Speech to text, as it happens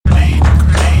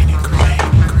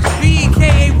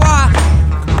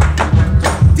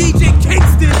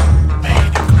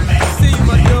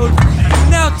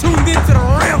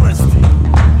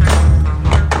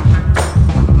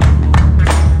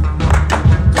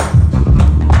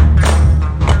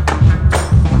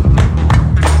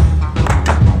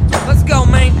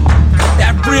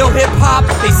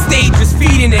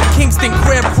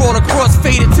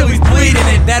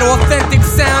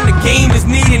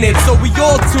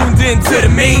tuned in to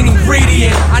the main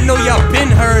ingredient. I know y'all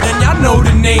been heard and y'all know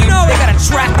the name. They got a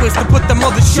track list to put them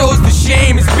other shows to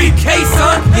shame. It's Bekay,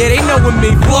 son. Yeah, they knowin'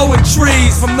 me, blowing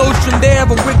trees from Nostrand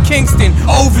Ave with Kingston,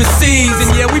 overseas.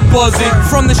 And yeah, we buzzing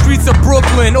from the streets of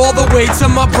Brooklyn all the way to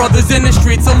my brothers in the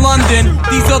streets of London.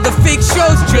 These other fake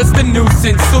shows just a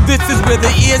nuisance, so this is where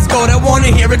the ears go that wanna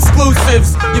hear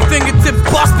exclusives. Your fingertips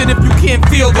busted if you can't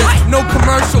feel this. No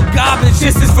commercial garbage,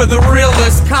 this is for the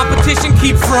realists. Competition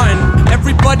keeps running.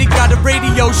 Everybody got a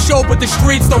radio show, but the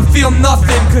streets don't feel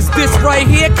nothing. Cause this right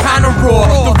here kinda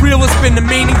raw. The realest been the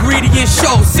main ingredient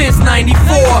show since 94.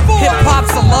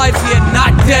 Hip-hop's alive here,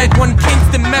 not dead. When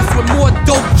Kingston mess with more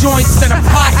dope joints than a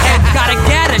pothead. Gotta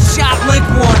get a shot like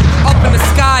one up in the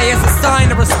sky as a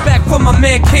sign of respect for my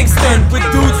man Kingston. With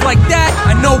dudes like that,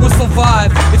 I know we'll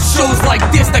survive. It's shows like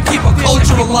this that keep a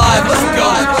culture alive. Let's go.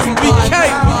 Bekay,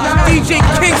 DJ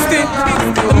Kingston,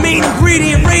 the main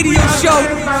ingredient radio show.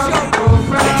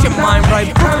 Get your mind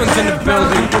right, Brooklyn's in the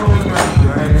building.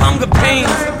 Hunger pains.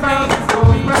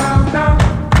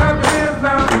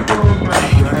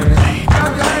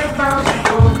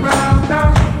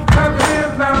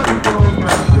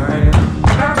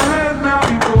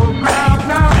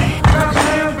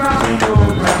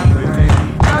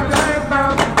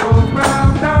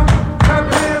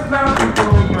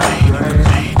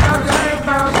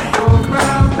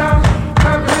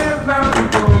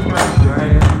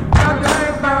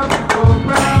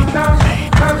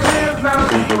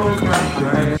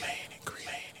 Right.